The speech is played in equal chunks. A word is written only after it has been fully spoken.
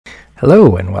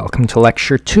Hello and welcome to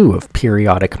Lecture 2 of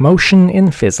Periodic Motion in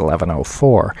PHYS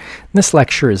 1104. This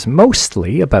lecture is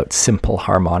mostly about simple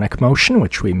harmonic motion,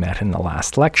 which we met in the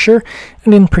last lecture,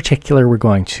 and in particular we're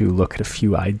going to look at a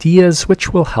few ideas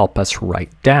which will help us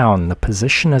write down the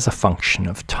position as a function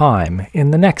of time in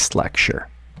the next lecture.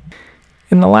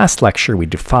 In the last lecture, we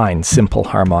defined simple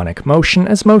harmonic motion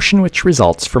as motion which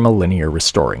results from a linear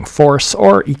restoring force,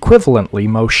 or equivalently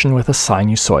motion with a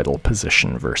sinusoidal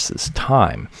position versus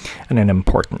time. And an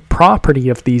important property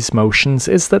of these motions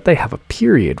is that they have a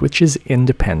period which is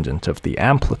independent of the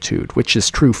amplitude, which is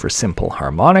true for simple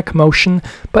harmonic motion,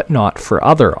 but not for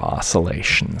other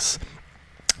oscillations.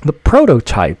 The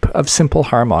prototype of simple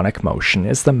harmonic motion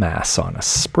is the mass on a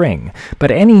spring,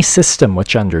 but any system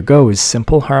which undergoes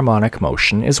simple harmonic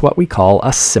motion is what we call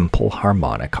a simple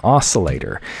harmonic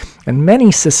oscillator. And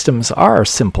many systems are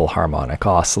simple harmonic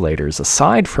oscillators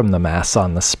aside from the mass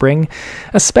on the spring,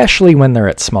 especially when they're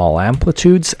at small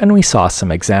amplitudes, and we saw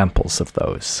some examples of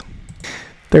those.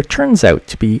 There turns out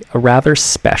to be a rather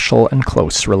special and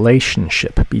close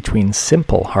relationship between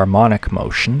simple harmonic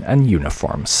motion and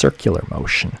uniform circular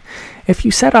motion. If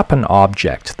you set up an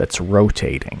object that's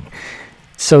rotating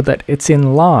so that it's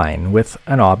in line with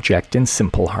an object in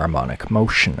simple harmonic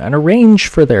motion, and arrange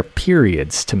for their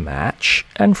periods to match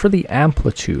and for the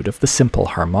amplitude of the simple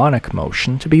harmonic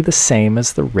motion to be the same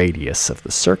as the radius of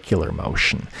the circular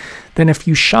motion, then if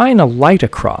you shine a light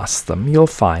across them, you'll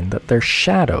find that their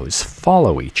shadows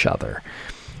follow each other.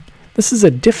 This is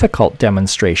a difficult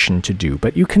demonstration to do,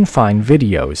 but you can find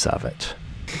videos of it.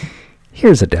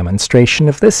 Here's a demonstration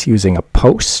of this using a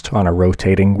post on a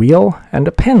rotating wheel and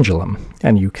a pendulum,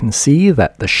 and you can see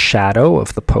that the shadow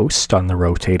of the post on the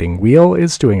rotating wheel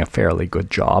is doing a fairly good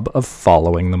job of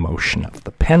following the motion of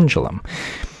the pendulum.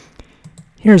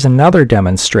 Here's another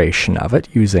demonstration of it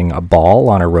using a ball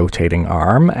on a rotating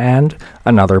arm and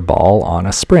another ball on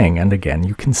a spring, and again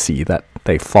you can see that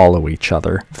they follow each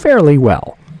other fairly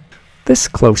well. This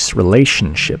close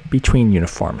relationship between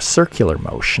uniform circular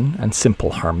motion and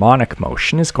simple harmonic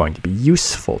motion is going to be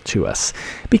useful to us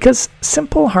because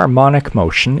simple harmonic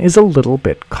motion is a little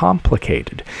bit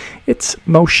complicated. It's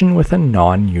motion with a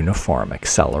non-uniform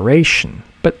acceleration,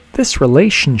 but this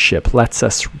relationship lets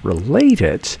us relate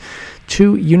it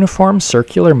to uniform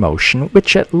circular motion,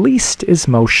 which at least is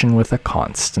motion with a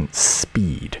constant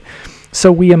speed. So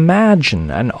we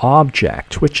imagine an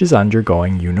object which is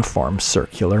undergoing uniform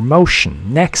circular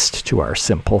motion next to our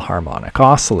simple harmonic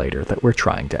oscillator that we're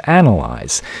trying to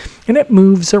analyze, and it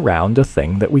moves around a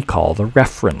thing that we call the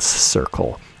reference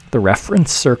circle. The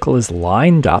reference circle is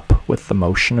lined up with the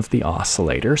motion of the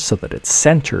oscillator so that its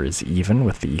center is even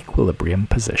with the equilibrium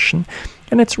position,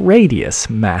 and its radius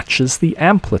matches the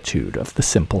amplitude of the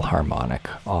simple harmonic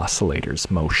oscillator's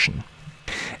motion.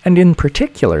 And in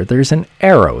particular, there's an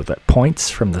arrow that points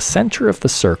from the center of the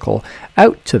circle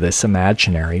out to this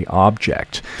imaginary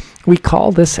object. We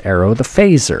call this arrow the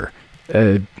phasor.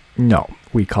 No,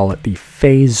 we call it the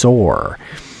phasor.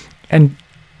 And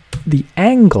the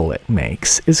angle it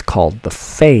makes is called the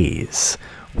phase.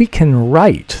 We can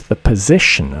write the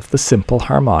position of the simple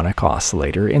harmonic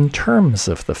oscillator in terms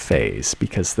of the phase,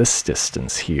 because this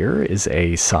distance here is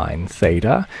a sine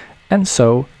theta, and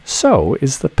so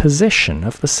is the position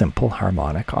of the simple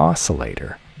harmonic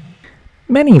oscillator.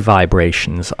 Many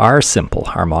vibrations are simple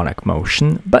harmonic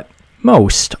motion, but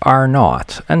most are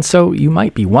not, and so you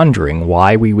might be wondering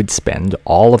why we would spend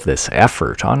all of this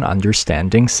effort on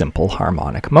understanding simple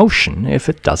harmonic motion if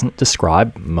it doesn't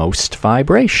describe most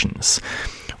vibrations.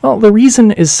 Well, the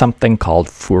reason is something called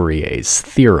Fourier's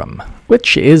theorem,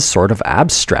 which is sort of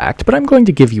abstract, but I'm going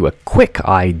to give you a quick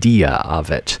idea of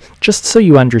it, just so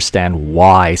you understand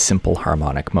why simple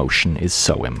harmonic motion is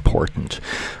so important.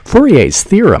 Fourier's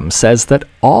theorem says that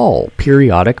all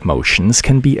periodic motions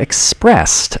can be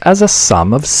expressed as a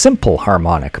sum of simple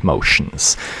harmonic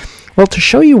motions. Well, to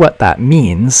show you what that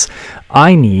means,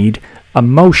 I need a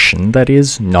motion that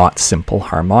is not simple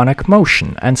harmonic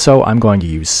motion, and so I'm going to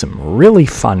use some really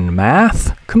fun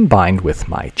math combined with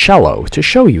my cello to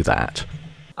show you that.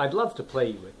 I'd love to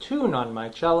play you a tune on my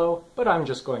cello, but I'm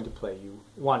just going to play you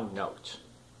one note.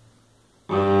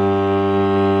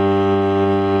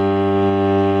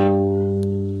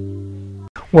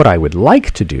 What I would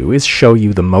like to do is show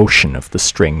you the motion of the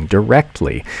string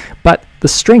directly, but the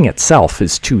string itself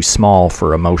is too small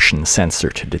for a motion sensor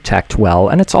to detect well,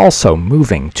 and it's also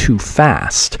moving too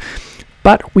fast.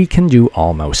 But we can do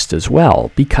almost as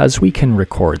well, because we can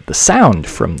record the sound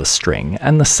from the string,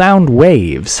 and the sound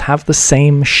waves have the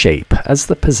same shape as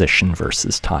the position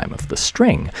versus time of the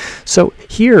string. So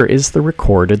here is the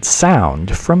recorded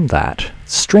sound from that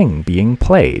string being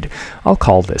played. I'll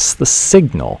call this the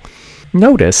signal.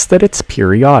 Notice that it's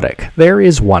periodic. There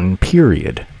is one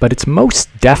period, but it's most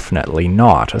definitely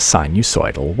not a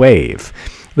sinusoidal wave.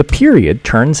 The period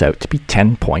turns out to be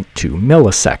 10.2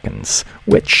 milliseconds,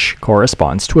 which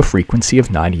corresponds to a frequency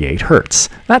of 98 Hz.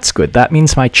 That's good. That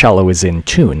means my cello is in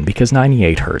tune, because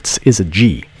 98 Hz is a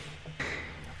G.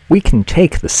 We can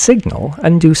take the signal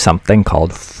and do something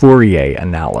called Fourier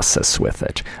analysis with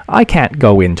it. I can't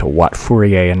go into what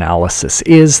Fourier analysis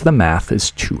is. The math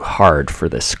is too hard for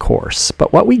this course.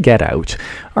 But what we get out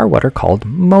are what are called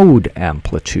mode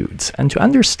amplitudes. And to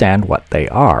understand what they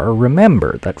are,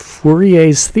 remember that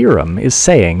Fourier's theorem is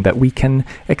saying that we can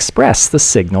express the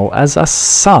signal as a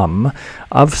sum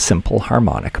of simple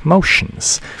harmonic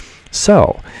motions.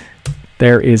 So,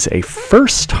 there is a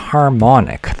first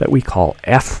harmonic that we call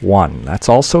F1. That's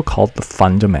also called the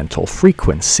fundamental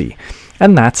frequency,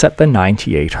 and that's at the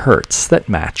 98 Hz that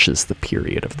matches the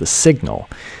period of the signal.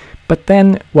 But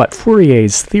then what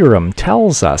Fourier's theorem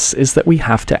tells us is that we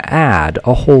have to add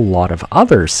a whole lot of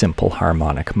other simple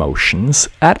harmonic motions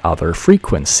at other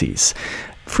frequencies.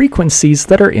 Frequencies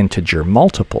that are integer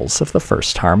multiples of the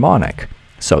first harmonic.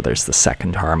 So there's the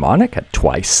second harmonic at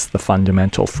twice the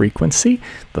fundamental frequency,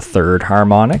 the third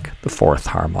harmonic, the fourth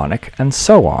harmonic, and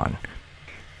so on.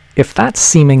 If that's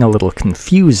seeming a little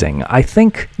confusing, I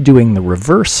think doing the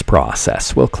reverse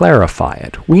process will clarify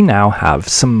it. We now have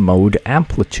some mode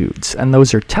amplitudes, and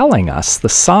those are telling us the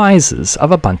sizes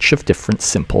of a bunch of different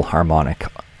simple harmonic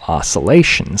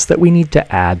oscillations that we need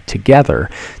to add together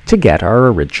to get our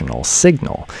original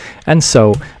signal. And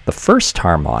so the first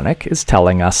harmonic is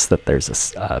telling us that there's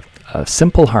a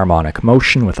simple harmonic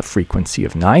motion with a frequency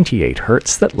of 98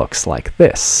 Hz that looks like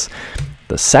this.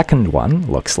 The second one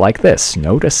looks like this.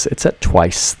 Notice it's at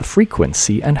twice the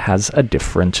frequency and has a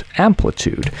different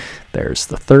amplitude. There's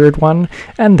the third one,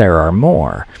 and there are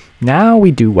more. Now we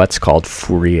do what's called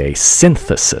Fourier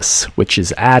synthesis, which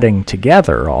is adding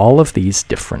together all of these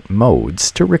different modes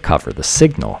to recover the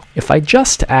signal. If I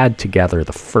just add together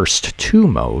the first two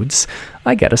modes,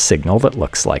 I get a signal that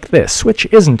looks like this, which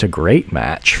isn't a great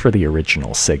match for the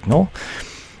original signal.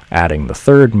 Adding the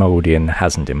third mode in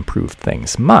hasn't improved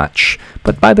things much,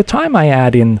 but by the time I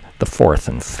add in the fourth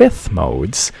and fifth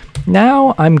modes,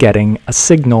 now I'm getting a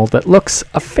signal that looks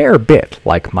a fair bit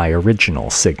like my original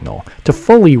signal. To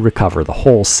fully recover the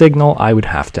whole signal, I would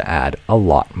have to add a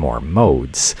lot more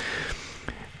modes.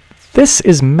 This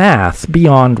is math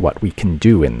beyond what we can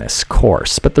do in this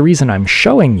course, but the reason I'm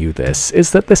showing you this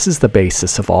is that this is the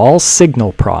basis of all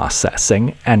signal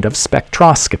processing and of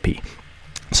spectroscopy.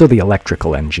 So the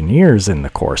electrical engineers in the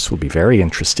course will be very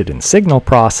interested in signal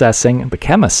processing, and the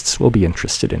chemists will be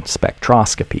interested in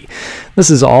spectroscopy. This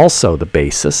is also the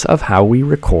basis of how we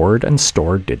record and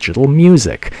store digital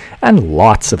music, and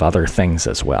lots of other things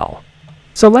as well.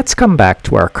 So let's come back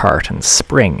to our cart and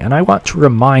spring, and I want to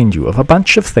remind you of a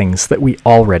bunch of things that we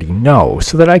already know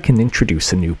so that I can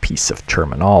introduce a new piece of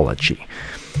terminology.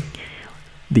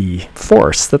 The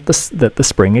force that the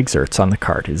spring exerts on the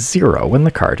cart is 0 when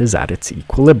the cart is at its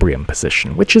equilibrium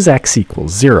position, which is x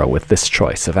equals 0 with this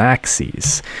choice of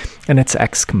axes. And its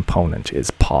x component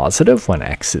is positive when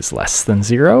x is less than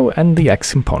 0, and the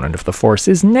x component of the force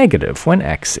is negative when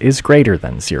x is greater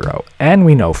than 0. And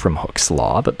we know from Hooke's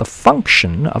law that the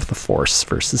function of the force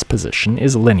versus position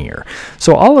is linear.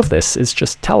 So all of this is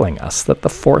just telling us that the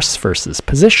force versus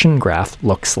position graph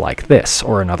looks like this,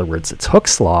 or in other words, it's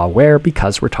Hooke's law, where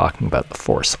because we're talking about the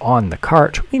force on the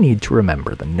cart, we need to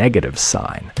remember the negative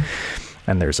sign.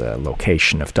 And there's a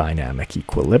location of dynamic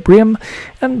equilibrium,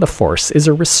 and the force is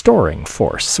a restoring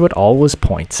force, so it always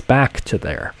points back to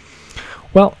there.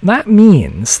 Well, that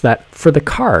means that for the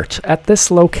cart at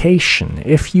this location,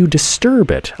 if you disturb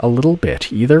it a little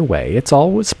bit either way, it's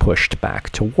always pushed back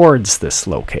towards this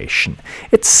location.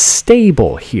 It's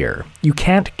stable here. You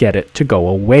can't get it to go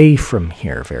away from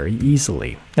here very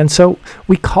easily. And so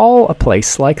we call a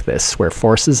place like this, where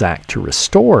forces act to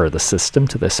restore the system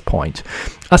to this point,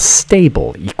 a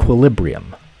stable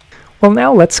equilibrium. Well,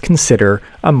 now let's consider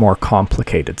a more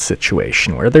complicated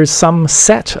situation where there's some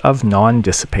set of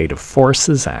non-dissipative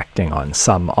forces acting on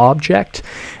some object,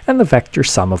 and the vector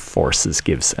sum of forces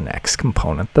gives an x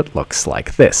component that looks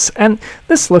like this. And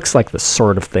this looks like the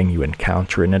sort of thing you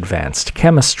encounter in advanced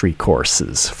chemistry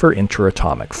courses for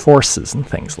interatomic forces and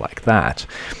things like that.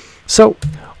 So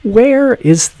where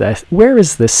is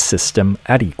this system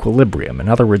at equilibrium? In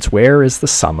other words, where is the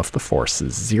sum of the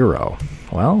forces 0?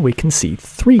 Well, we can see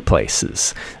 3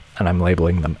 places, and I'm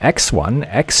labeling them x1,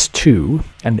 x2,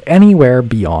 and anywhere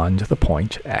beyond the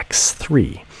point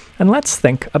x3. And let's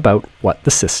think about what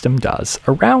the system does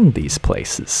around these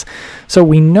places. So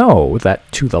we know that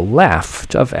to the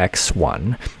left of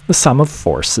x1, the sum of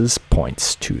forces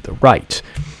points to the right.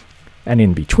 And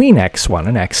in between x1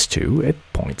 and x2, it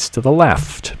points to the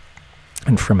left.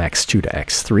 And from x2 to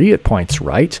x3, it points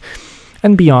right.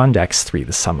 And beyond x3,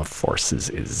 the sum of forces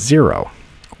is 0.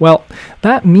 Well,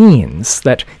 that means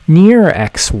that near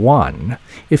x1,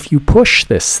 if you push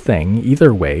this thing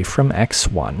either way from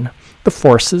x1, the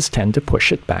forces tend to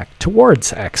push it back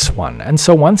towards x1. And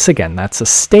so once again, that's a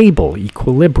stable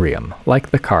equilibrium,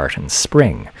 like the cart and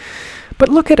spring. But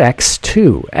look at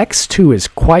x2. x2 is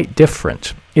quite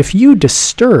different. If you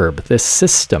disturb this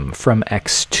system from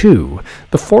x2,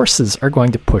 the forces are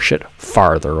going to push it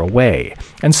farther away.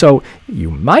 And so you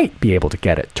might be able to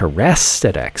get it to rest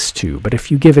at x2, but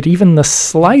if you give it even the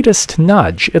slightest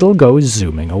nudge, it'll go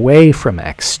zooming away from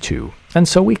x2. And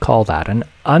so we call that an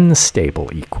unstable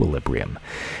equilibrium.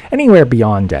 Anywhere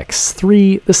beyond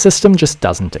x3, the system just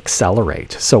doesn't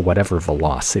accelerate. So whatever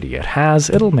velocity it has,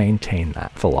 it'll maintain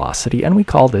that velocity, and we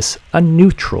call this a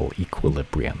neutral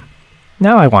equilibrium.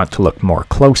 Now I want to look more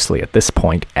closely at this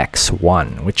point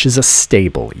x1, which is a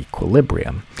stable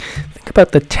equilibrium. Think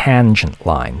about the tangent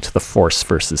line to the force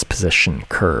versus position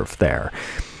curve there.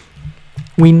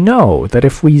 We know that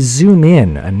if we zoom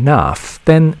in enough,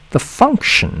 then the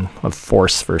function of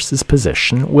force versus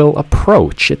position will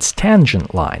approach its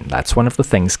tangent line. That's one of the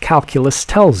things calculus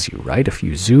tells you, right? If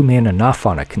you zoom in enough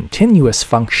on a continuous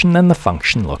function, then the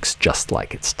function looks just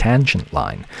like its tangent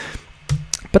line.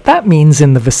 But that means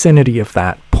in the vicinity of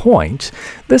that point,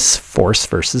 this force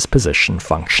versus position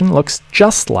function looks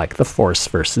just like the force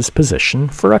versus position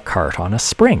for a cart on a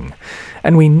spring.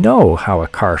 And we know how a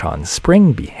cart on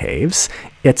spring behaves.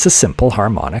 It's a simple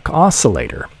harmonic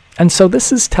oscillator. And so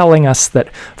this is telling us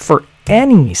that for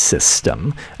any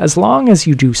system, as long as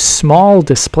you do small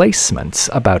displacements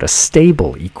about a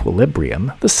stable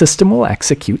equilibrium, the system will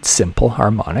execute simple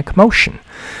harmonic motion.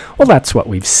 Well, that's what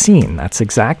we've seen. That's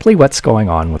exactly what's going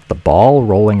on with the ball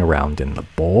rolling around in the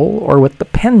bowl or with the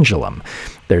pendulum.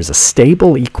 There's a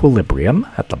stable equilibrium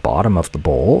at the bottom of the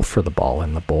bowl for the ball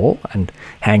in the bowl and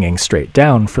hanging straight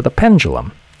down for the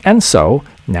pendulum. And so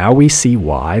now we see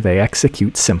why they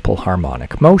execute simple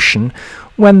harmonic motion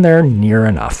when they're near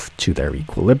enough to their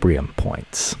equilibrium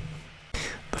points.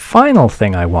 The final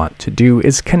thing I want to do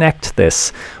is connect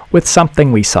this with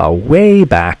something we saw way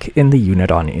back in the unit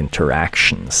on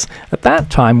interactions. At that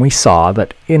time we saw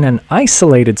that in an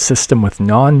isolated system with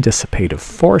non-dissipative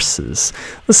forces,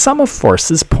 the sum of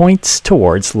forces points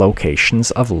towards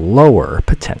locations of lower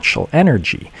potential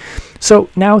energy. So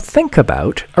now think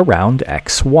about around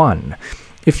x1.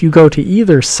 If you go to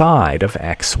either side of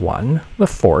x1, the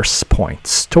force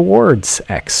points towards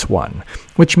x1,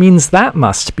 which means that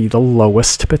must be the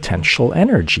lowest potential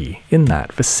energy in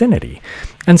that vicinity.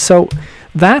 And so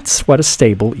that's what a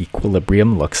stable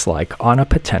equilibrium looks like on a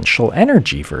potential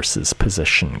energy versus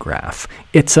position graph.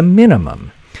 It's a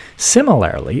minimum.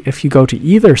 Similarly, if you go to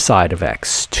either side of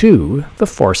x2, the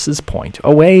forces point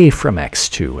away from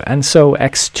x2, and so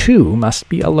x2 must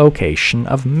be a location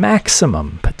of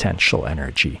maximum potential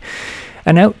energy.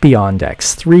 And out beyond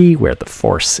x3, where the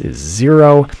force is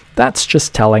 0, that's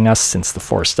just telling us since the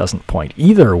force doesn't point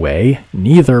either way,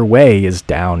 neither way is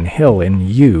downhill in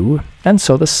u, and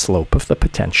so the slope of the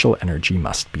potential energy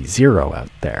must be 0 out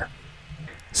there.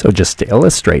 So just to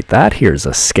illustrate that, here's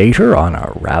a skater on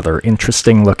a rather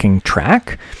interesting looking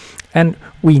track, and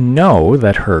we know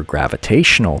that her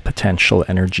gravitational potential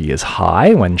energy is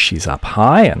high when she's up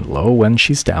high and low when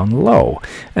she's down low.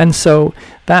 And so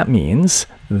that means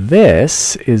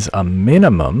this is a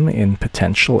minimum in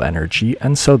potential energy,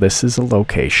 and so this is a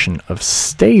location of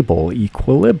stable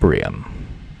equilibrium.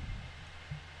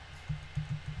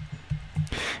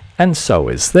 And so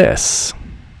is this.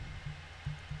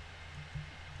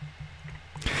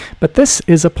 But this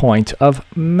is a point of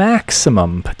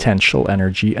maximum potential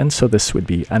energy, and so this would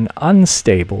be an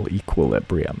unstable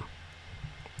equilibrium.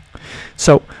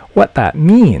 So what that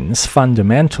means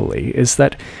fundamentally is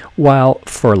that while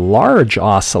for large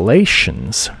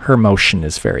oscillations her motion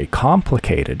is very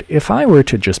complicated, if I were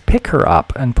to just pick her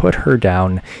up and put her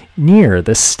down near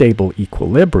this stable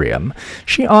equilibrium,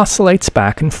 she oscillates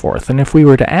back and forth, and if we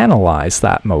were to analyze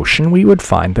that motion, we would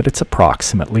find that it's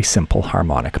approximately simple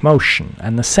harmonic motion.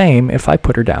 And the same if I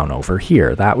put her down over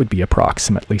here, that would be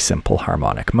approximately simple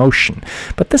harmonic motion.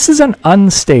 But this is an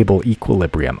unstable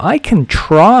equilibrium. I can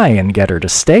try and get her to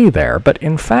stay there, but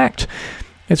in fact,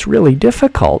 it's really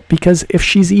difficult because if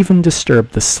she's even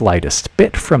disturbed the slightest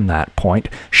bit from that point,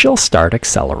 she'll start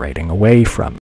accelerating away from it.